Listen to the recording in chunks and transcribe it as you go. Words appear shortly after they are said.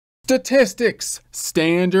Statistics,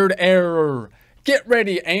 standard error. Get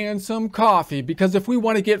ready and some coffee, because if we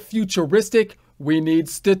want to get futuristic, we need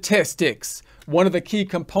statistics. One of the key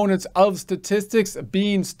components of statistics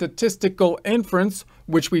being statistical inference,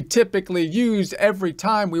 which we typically use every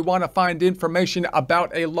time we want to find information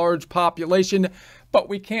about a large population, but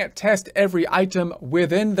we can't test every item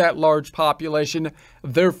within that large population.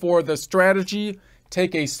 Therefore, the strategy: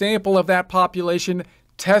 take a sample of that population,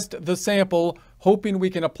 test the sample, hoping we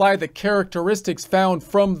can apply the characteristics found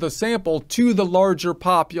from the sample to the larger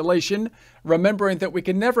population, remembering that we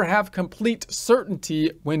can never have complete certainty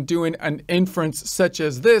when doing an inference such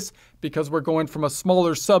as this, because we're going from a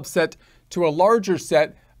smaller subset to a larger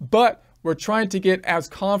set, but we're trying to get as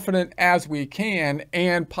confident as we can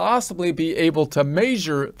and possibly be able to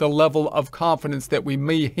measure the level of confidence that we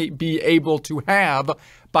may be able to have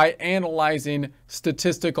by analyzing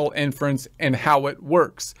statistical inference and how it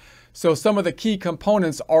works. So some of the key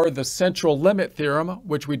components are the central limit theorem,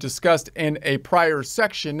 which we discussed in a prior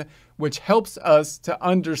section, which helps us to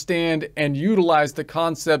understand and utilize the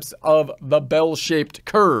concepts of the bell-shaped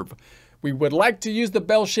curve. We would like to use the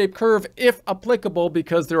bell-shaped curve if applicable,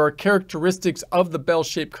 because there are characteristics of the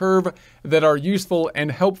bell-shaped curve that are useful and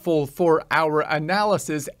helpful for our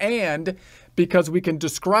analysis, and because we can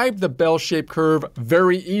describe the bell-shaped curve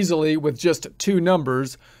very easily with just two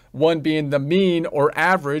numbers, one being the mean or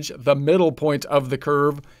average, the middle point of the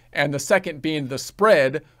curve, and the second being the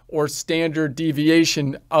spread or standard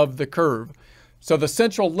deviation of the curve. So the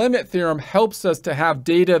central limit theorem helps us to have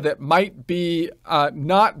data that might be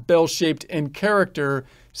not bell-shaped in character,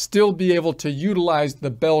 still be able to utilize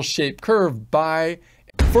the bell-shaped curve by,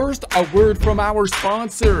 first, a word from our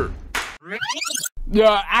sponsor.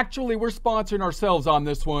 Yeah, actually, we're sponsoring ourselves on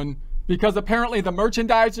this one, because apparently the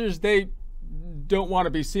merchandisers, they don't want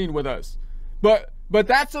to be seen with us. But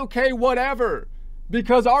that's okay, whatever,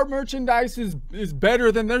 because our merchandise is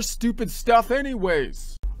better than their stupid stuff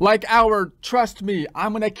anyways. Like our Trust Me,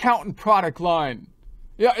 I'm an Accountant product line.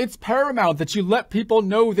 Yeah, it's paramount that you let people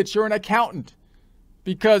know that you're an accountant,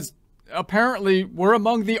 because apparently we're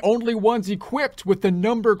among the only ones equipped with the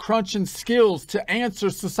number crunching skills to answer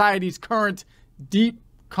society's current deep,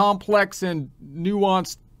 complex, and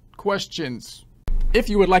nuanced questions. If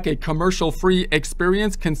you would like a commercial-free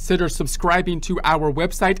experience, consider subscribing to our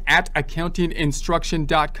website at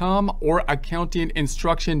accountinginstruction.com or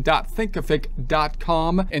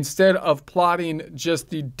accountinginstruction.thinkific.com. Instead of plotting just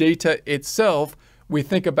the data itself, we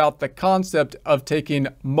think about the concept of taking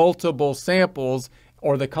multiple samples,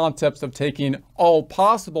 or the concepts of taking all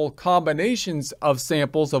possible combinations of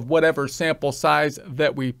samples of whatever sample size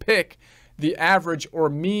that we pick, the average or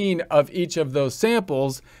mean of each of those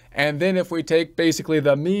samples, and then if we take basically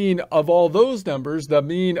the mean of all those numbers, the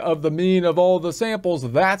mean of all the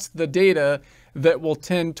samples, that's the data that will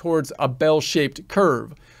tend towards a bell-shaped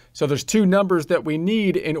curve. So there's two numbers that we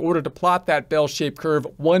need in order to plot that bell-shaped curve,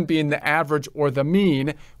 one being the average or the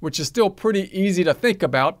mean, which is still pretty easy to think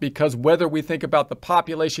about, because whether we think about the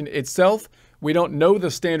population itself, we don't know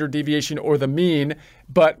the standard deviation or the mean,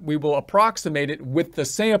 but we will approximate it with the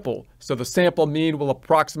sample. So the sample mean will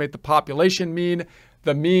approximate the population mean.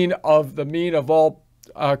 The mean of all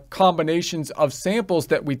combinations of samples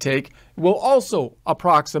that we take will also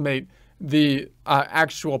approximate the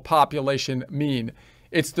actual population mean.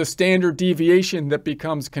 It's the standard deviation that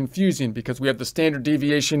becomes confusing, because we have the standard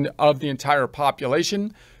deviation of the entire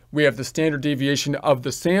population. We have the standard deviation of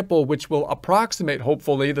the sample, which will approximate,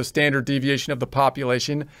 hopefully, the standard deviation of the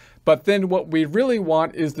population. But then what we really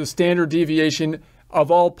want is the standard deviation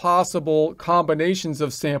of all possible combinations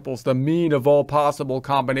of samples, the mean of all possible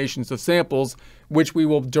combinations of samples, which we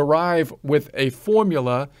will derive with a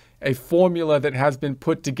formula that has been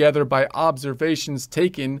put together by observations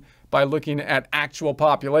taken by looking at actual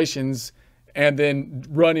populations and then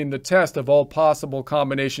running the test of all possible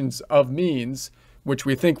combinations of means, which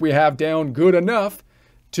we think we have down good enough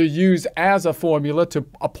to use as a formula to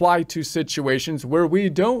apply to situations where we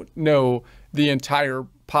don't know the entire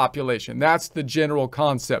population. That's the general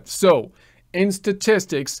concept. So in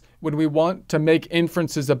statistics, when we want to make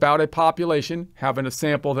inferences about a population, having a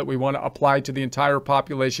sample that we want to apply to the entire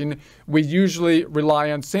population, we usually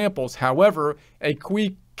rely on samples. However, a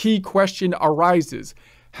key question arises.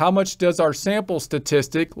 How much does our sample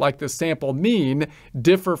statistic, like the sample mean,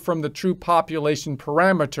 differ from the true population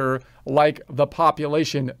parameter, like the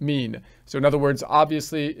population mean? So in other words,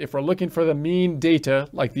 obviously, if we're looking for the mean data,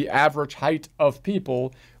 like the average height of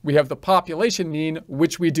people, we have the population mean,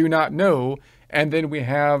 which we do not know, and then we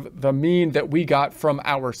have the mean that we got from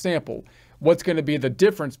our sample. What's going to be the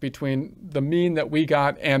difference between the mean that we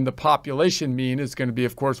got and the population mean is going to be,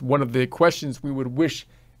 of course, one of the questions we would wish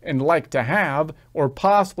and like to have, or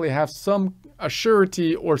possibly have some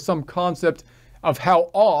assurity or some concept of how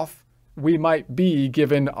off we might be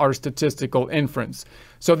given our statistical inference.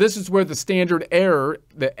 So this is where the standard error,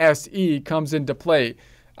 the SE, comes into play.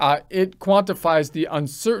 It quantifies the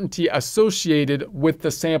uncertainty associated with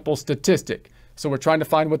the sample statistic. So we're trying to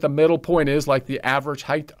find what the middle point is, like the average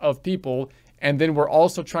height of people. And then we're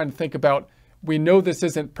also trying to think about, we know this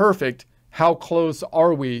isn't perfect, how close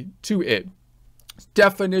are we to it?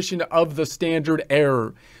 Definition of the standard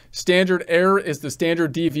error. Standard error is the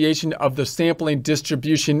standard deviation of the sampling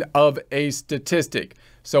distribution of a statistic.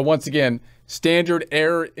 So once again, standard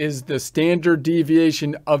error is the standard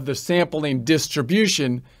deviation of the sampling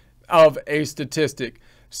distribution of a statistic.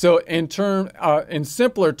 So in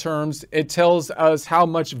simpler terms, it tells us how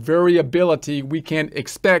much variability we can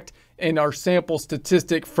expect in our sample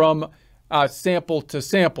statistic from sample to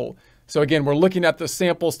sample. So again, we're looking at the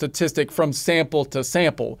sample statistic from sample to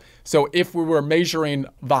sample. So if we were measuring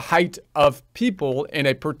the height of people in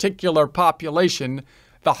a particular population,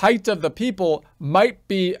 the height of the people might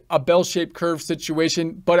be a bell-shaped curve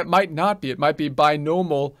situation, but it might not be. It might be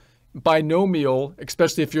binomial,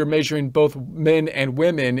 especially if you're measuring both men and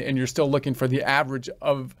women and you're still looking for the average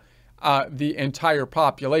of the entire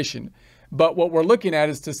population. But what we're looking at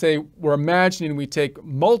is to say, we're imagining we take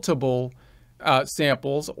multiple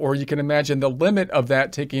samples, or you can imagine the limit of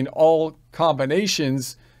that taking all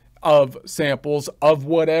combinations of samples of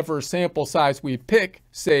whatever sample size we pick,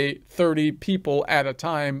 say 30 people at a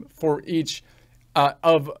time for each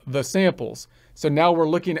of the samples. So now we're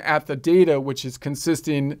looking at the data, which is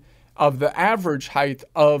consisting of the average height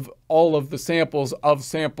of all of the samples of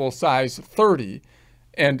sample size 30.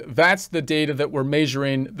 And that's the data that we're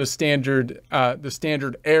measuring the standard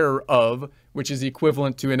error of, which is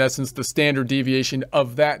equivalent to, in essence, the standard deviation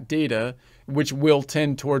of that data, which will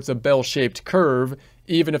tend towards a bell-shaped curve,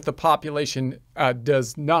 even if the population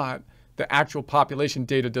does not, the actual population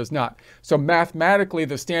data does not. So mathematically,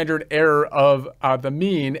 the standard error of the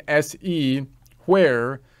mean, SE,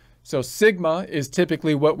 so sigma is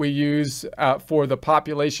typically what we use for the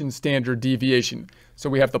population standard deviation. So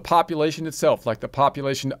we have the population itself, like the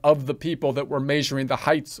population of the people that we're measuring the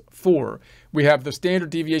heights for. We have the standard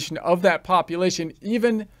deviation of that population.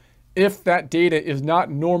 Even if that data is not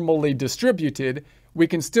normally distributed, we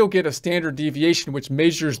can still get a standard deviation which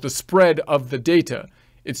measures the spread of the data.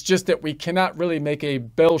 It's just that we cannot really make a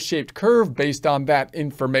bell-shaped curve based on that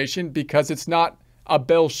information because it's not a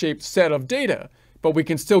bell-shaped set of data. But we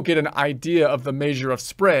can still get an idea of the measure of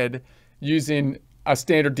spread using a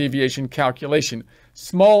standard deviation calculation.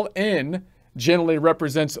 Small n generally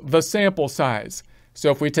represents the sample size.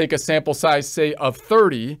 So if we take a sample size, say, of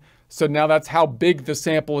 30, so now that's how big the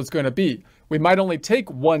sample is going to be. We might only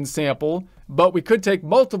take one sample, but we could take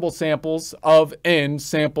multiple samples of n,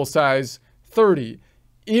 sample size 30.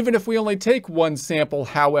 Even if we only take one sample,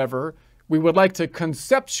 however, we would like to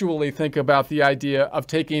conceptually think about the idea of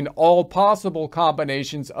taking all possible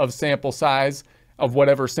combinations of sample size, of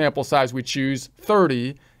whatever sample size we choose,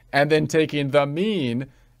 30, and then taking the mean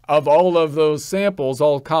of all of those samples,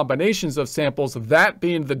 all combinations of samples, that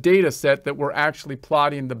being the data set that we're actually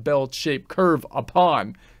plotting the bell-shaped curve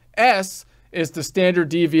upon. S is the standard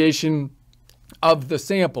deviation of the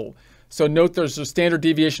sample. So note there's a standard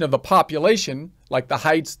deviation of the population, like the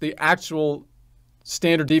heights, the actual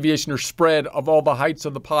standard deviation or spread of all the heights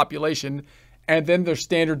of the population, and then there's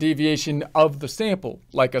standard deviation of the sample,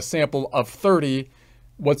 like a sample of 30,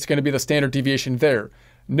 what's going to be the standard deviation there?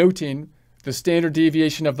 Noting the standard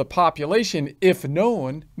deviation of the population, if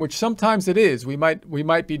known, which sometimes it is, we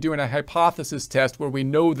might be doing a hypothesis test where we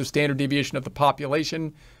know the standard deviation of the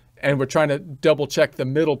population, and we're trying to double check the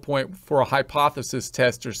middle point for a hypothesis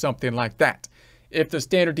test or something like that. If the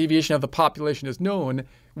standard deviation of the population is known,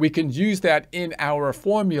 we can use that in our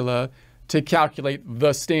formula to calculate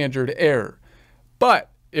the standard error. But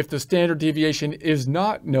if the standard deviation is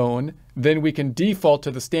not known, then we can default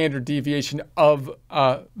to the standard deviation of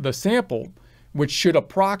the sample, which should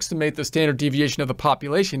approximate the standard deviation of the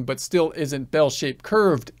population, but still isn't bell-shaped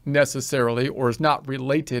curved necessarily, or is not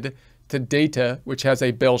related to data which has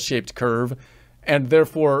a bell-shaped curve. And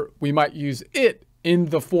therefore, we might use it in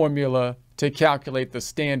the formula to calculate the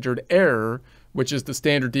standard error, which is the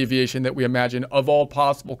standard deviation that we imagine of all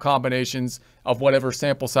possible combinations of whatever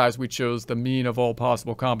sample size we chose, the mean of all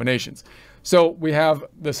possible combinations. So we have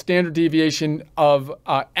the standard deviation of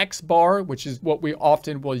X bar, which is what we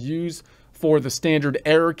often will use for the standard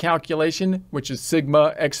error calculation, which is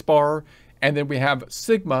sigma X bar. And then we have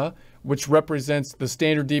sigma, which represents the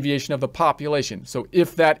standard deviation of the population. So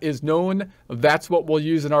if that is known, that's what we'll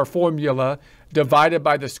use in our formula, divided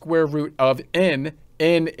by the square root of n.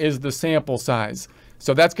 N is the sample size.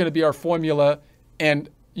 So that's going to be our formula. And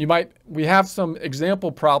we have some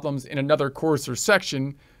example problems in another course or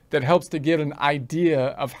section that helps to get an idea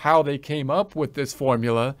of how they came up with this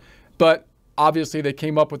formula. But obviously they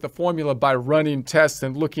came up with the formula by running tests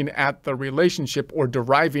and looking at the relationship or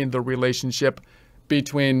deriving the relationship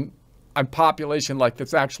between a population like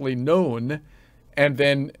that's actually known and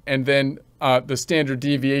then the standard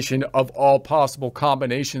deviation of all possible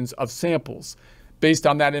combinations of samples. Based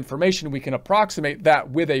on that information, we can approximate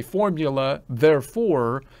that with a formula.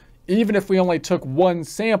 Therefore, even if we only took one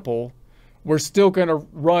sample, we're still going to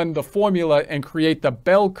run the formula and create the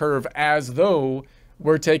bell curve as though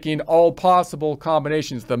we're taking all possible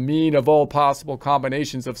combinations, the mean of all possible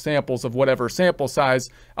combinations of samples of whatever sample size,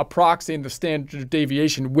 approximating the standard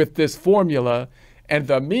deviation with this formula. And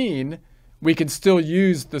the mean, we can still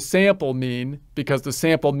use the sample mean because the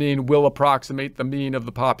sample mean will approximate the mean of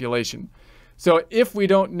the population. So if we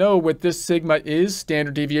don't know what this sigma is,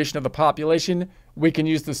 standard deviation of the population, we can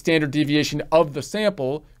use the standard deviation of the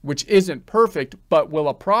sample, which isn't perfect, but will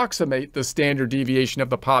approximate the standard deviation of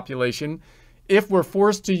the population. If we're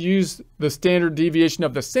forced to use the standard deviation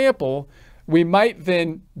of the sample, we might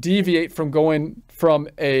then deviate from going from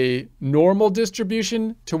a normal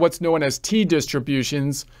distribution to what's known as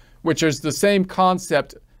t-distributions, which is the same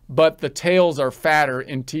concept, but the tails are fatter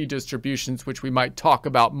in t-distributions, which we might talk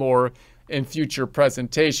about more in future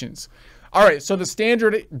presentations. All right, so the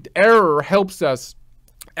standard error helps us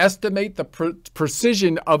estimate the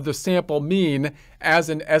precision of the sample mean as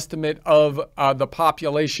an estimate of the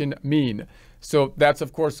population mean. So that's,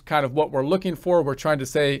 of course, kind of what we're looking for. We're trying to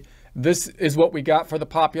say this is what we got for the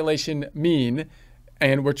population mean,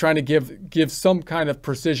 and we're trying to give some kind of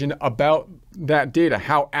precision about that data.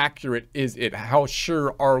 How accurate is it? How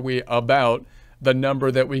sure are we about the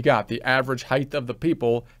number that we got, the average height of the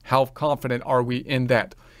people? How confident are we in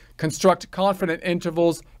that? Construct confidence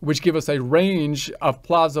intervals, which give us a range of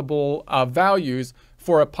plausible values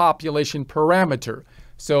for a population parameter.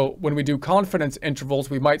 So when we do confidence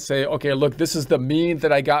intervals, we might say, okay, look, this is the mean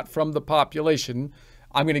that I got from the population.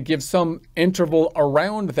 I'm going to give some interval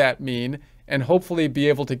around that mean and hopefully be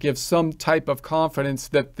able to give some type of confidence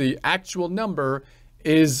that the actual number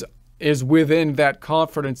is within that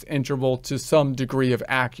confidence interval to some degree of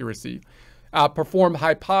accuracy. Perform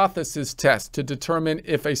hypothesis tests to determine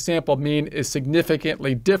if a sample mean is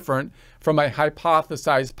significantly different from a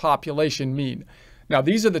hypothesized population mean. Now,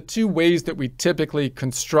 these are the two ways that we typically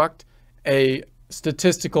construct a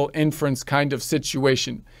statistical inference kind of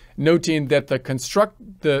situation, noting that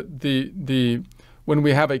when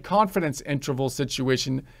we have a confidence interval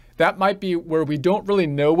situation, that might be where we don't really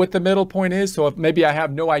know what the middle point is. So if maybe I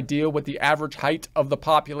have no idea what the average height of the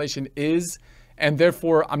population is, and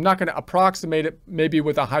therefore I'm not going to approximate it maybe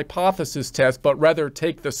with a hypothesis test, but rather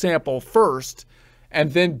take the sample first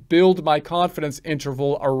and then build my confidence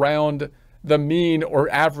interval around the mean or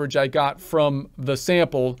average I got from the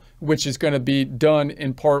sample, which is going to be done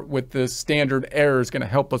in part with the standard error, is going to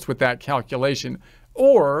help us with that calculation.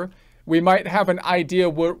 Or we might have an idea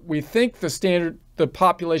what we think the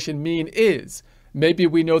population mean is. Maybe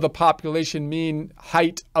we know the population mean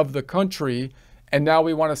height of the country, and now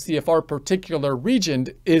we want to see if our particular region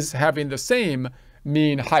is having the same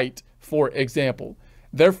mean height, for example.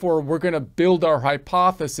 Therefore, we're going to build our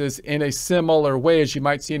hypothesis in a similar way as you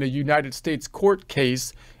might see in a United States court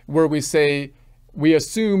case, where we say we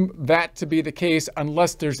assume that to be the case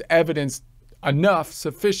unless there's evidence enough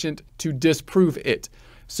sufficient to disprove it.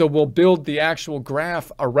 So we'll build the actual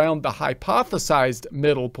graph around the hypothesized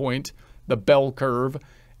middle point, the bell curve,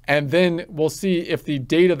 and then we'll see if the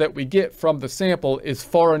data that we get from the sample is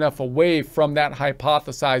far enough away from that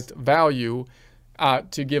hypothesized value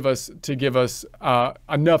to give us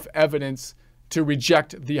enough evidence to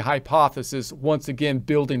reject the hypothesis, once again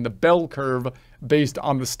building the bell curve based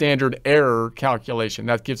on the standard error calculation.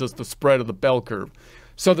 That gives us the spread of the bell curve.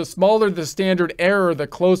 So the smaller the standard error, the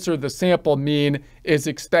closer the sample mean is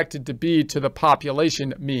expected to be to the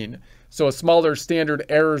population mean. So a smaller standard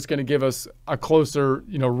error is going to give us a closer,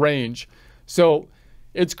 range. So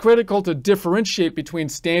it's critical to differentiate between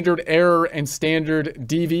standard error and standard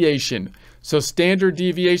deviation. So standard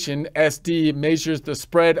deviation, SD, measures the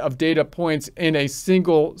spread of data points in a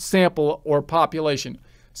single sample or population.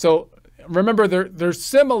 So remember, they're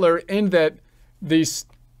similar in that the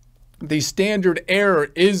standard error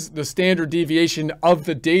is the standard deviation of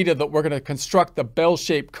the data that we're going to construct the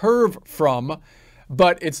bell-shaped curve from,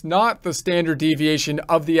 but it's not the standard deviation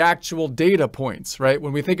of the actual data points, right?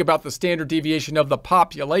 When we think about the standard deviation of the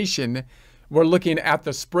population, we're looking at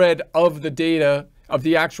the spread of the data, of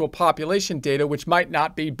the actual population data, which might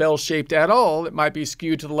not be bell-shaped at all. It might be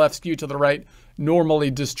skewed to the left, skewed to the right, normally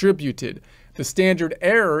distributed. The standard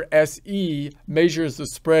error, SE, measures the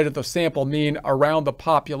spread of the sample mean around the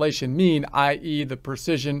population mean, i.e. the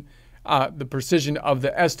precision of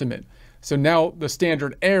the estimate. So now the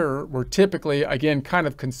standard error, we're typically, again, kind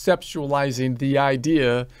of conceptualizing the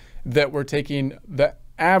idea that we're taking the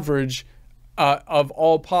average of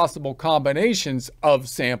all possible combinations of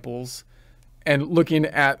samples and looking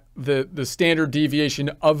at the standard deviation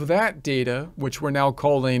of that data, which we're now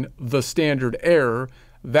calling the standard error.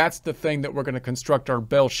 That's the thing that we're going to construct our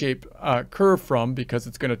bell-shaped curve from, because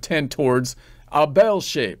it's going to tend towards a bell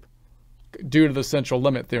shape due to the central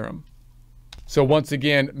limit theorem. So once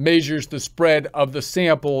again, measures the spread of the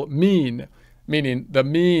sample mean, meaning the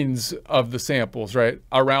means of the samples, right,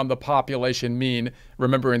 around the population mean,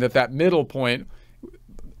 remembering that that middle point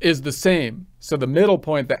is the same. So the middle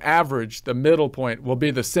point, the average, the middle point will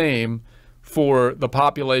be the same for the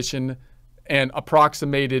population and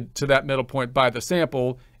approximated to that middle point by the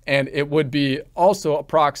sample. And it would be also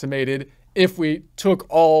approximated if we took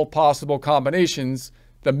all possible combinations,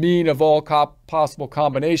 the mean of all possible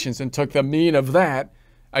combinations, and took the mean of that.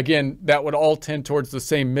 Again, that would all tend towards the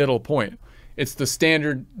same middle point. It's the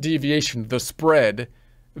standard deviation, the spread,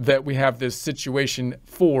 that we have this situation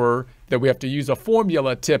for, that we have to use a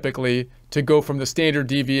formula typically to go from the standard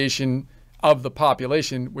deviation of the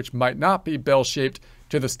population, which might not be bell-shaped,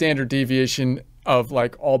 to the standard deviation of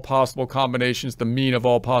like all possible combinations, the mean of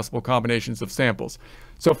all possible combinations of samples.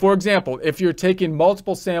 So for example, if you're taking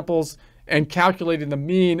multiple samples and calculating the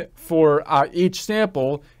mean for each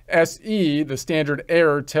sample, SE, the standard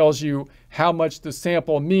error, tells you how much the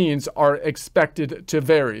sample means are expected to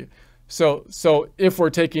vary. So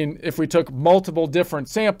if we took multiple different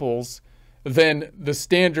samples, then the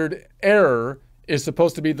standard error is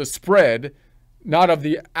supposed to be the spread, not of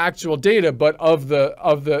the actual data, but of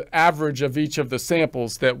the average of each of the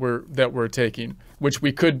samples that we're taking, which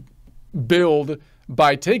we could build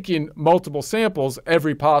by taking multiple samples,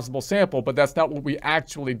 every possible sample, but that's not what we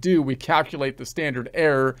actually do. We calculate the standard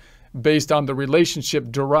error based on the relationship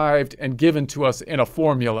derived and given to us in a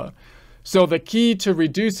formula. So the key to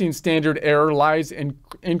reducing standard error lies in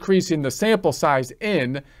increasing the sample size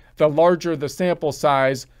n. The larger the sample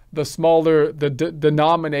size, the smaller the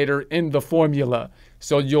denominator in the formula.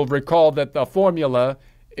 So you'll recall that the formula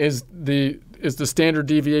is the standard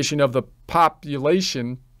deviation of the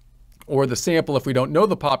population, or the sample if we don't know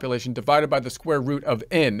the population, divided by the square root of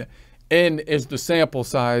n. N is the sample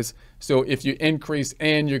size. So if you increase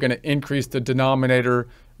n, you're going to increase the denominator,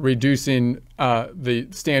 reducing the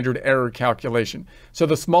standard error calculation. So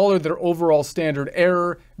the smaller their overall standard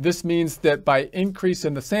error, this means that by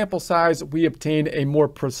increasing the sample size, we obtain a more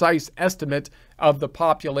precise estimate of the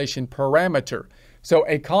population parameter. So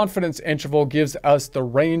a confidence interval gives us the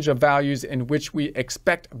range of values in which we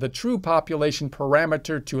expect the true population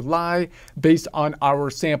parameter to lie based on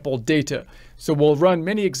our sample data. So we'll run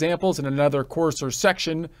many examples in another course or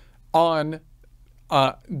section on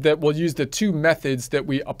that will use the two methods that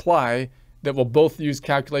we apply that will both use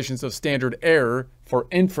calculations of standard error for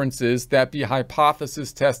inferences, that be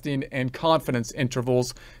hypothesis testing, and confidence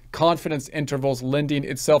intervals. Confidence intervals lending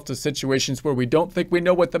itself to situations where we don't think we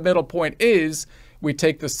know what the middle point is. We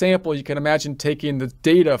take the sample. You can imagine taking the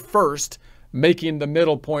data first, making the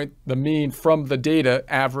middle point the mean from the data,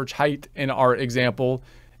 average height in our example,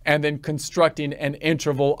 and then constructing an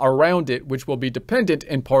interval around it, which will be dependent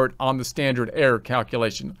in part on the standard error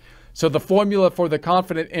calculation. So the formula for the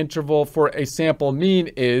confident interval for a sample mean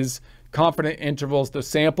is confident intervals, the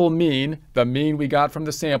sample mean, the mean we got from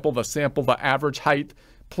the sample, the average height,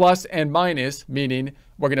 plus and minus, meaning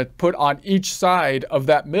we're going to put on each side of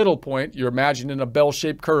that middle point. You're imagining a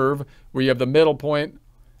bell-shaped curve where you have the middle point,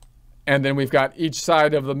 and then we've got each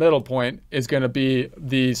side of the middle point is going to be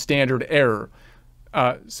the standard error.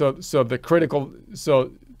 So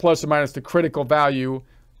plus or minus the critical value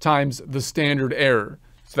times the standard error.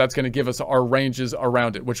 So that's going to give us our ranges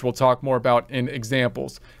around it, which we'll talk more about in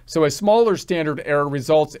examples. So a smaller standard error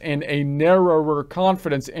results in a narrower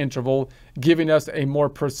confidence interval, giving us a more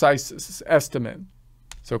precise estimate.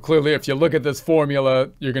 So clearly, if you look at this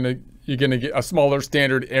formula, you're gonna get a smaller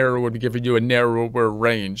standard error would be giving you a narrower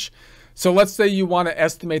range. So let's say you want to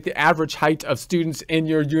estimate the average height of students in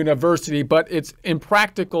your university, but it's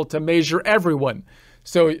impractical to measure everyone.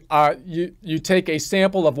 So you take a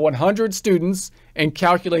sample of 100 students and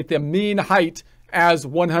calculate the mean height as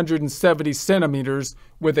 170 centimeters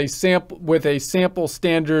with a sample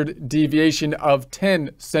standard deviation of 10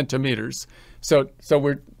 centimeters. So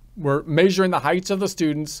we're measuring the heights of the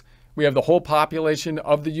students. We have the whole population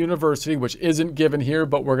of the university, which isn't given here,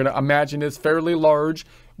 but we're going to imagine it's fairly large.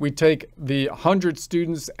 We take the 100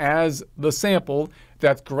 students as the sample.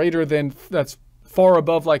 That's far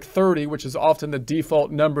above like 30, which is often the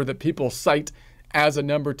default number that people cite as a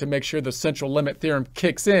number to make sure the central limit theorem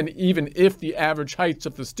kicks in, even if the average heights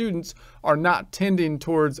of the students are not tending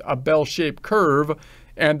towards a bell-shaped curve.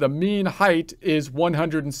 And the mean height is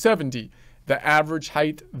 170. The average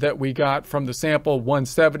height that we got from the sample,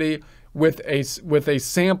 170, with a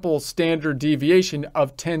sample standard deviation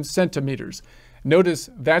of 10 centimeters. Notice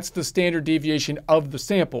that's the standard deviation of the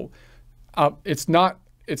sample. It's not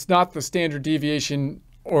the standard deviation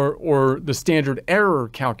or the standard error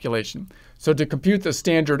calculation. So to compute the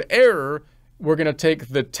standard error, we're going to take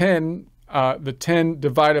the 10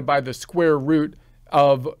 divided by the square root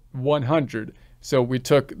of 100. So we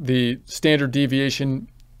took the standard deviation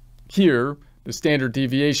here, the standard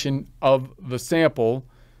deviation of the sample,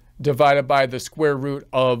 divided by the square root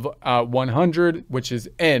of 100, which is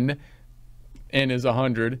n. N is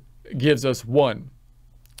 100, gives us 1.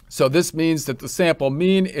 So this means that the sample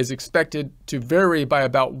mean is expected to vary by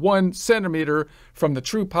about 1 centimeter from the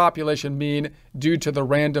true population mean due to the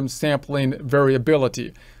random sampling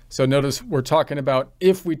variability. So notice we're talking about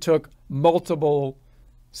if we took multiple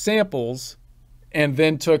samples and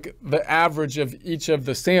then took the average of each of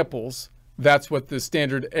the samples, that's what the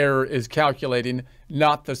standard error is calculating,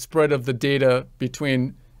 not the spread of the data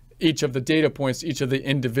between each of the data points, each of the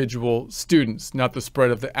individual students, not the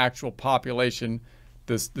spread of the actual population.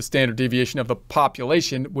 The standard deviation of the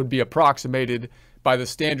population would be approximated by the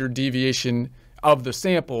standard deviation of the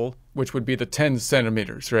sample, which would be the 10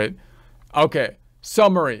 centimeters, right? Okay,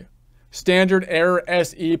 summary. Standard error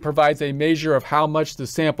SE provides a measure of how much the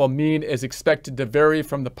sample mean is expected to vary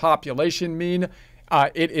from the population mean.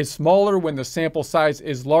 It is smaller when the sample size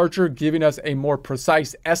is larger, giving us a more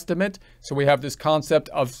precise estimate. So we have this concept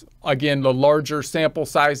of, again, the larger sample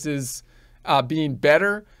sizes being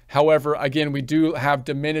better. However, again, we do have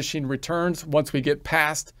diminishing returns once we get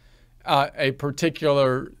past a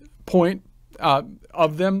particular point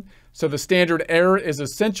of them. So the standard error is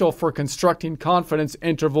essential for constructing confidence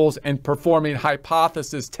intervals and performing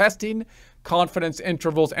hypothesis testing. Confidence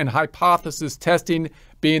intervals and hypothesis testing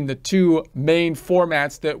being the two main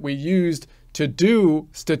formats that we used to do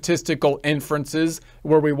statistical inferences,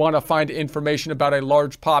 where we want to find information about a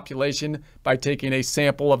large population by taking a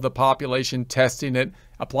sample of the population, testing it,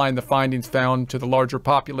 applying the findings found to the larger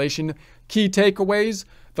population. Key takeaways: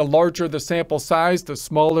 the larger the sample size, the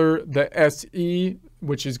smaller the SE,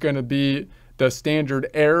 which is going to be the standard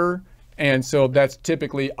error. And so that's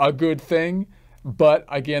typically a good thing. But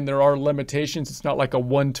again, there are limitations. It's not like a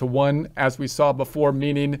one-to-one, as we saw before,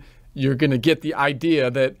 meaning you're going to get the idea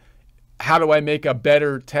that how do I make a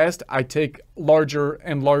better test? I take larger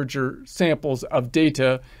and larger samples of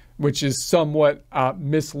data, which is somewhat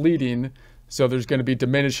misleading. So there's going to be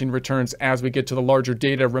diminishing returns as we get to the larger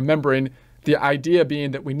data, remembering the idea being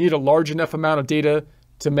that we need a large enough amount of data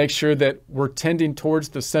to make sure that we're tending towards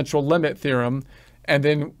the central limit theorem. And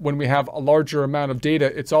then when we have a larger amount of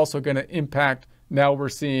data, it's also going to impact, now we're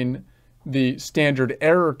seeing the standard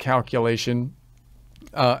error calculation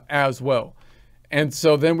as well. And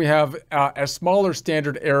so then we have a smaller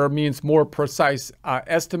standard error means more precise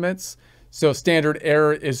estimates. So standard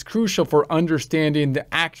error is crucial for understanding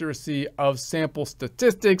the accuracy of sample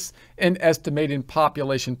statistics and estimating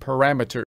population parameters.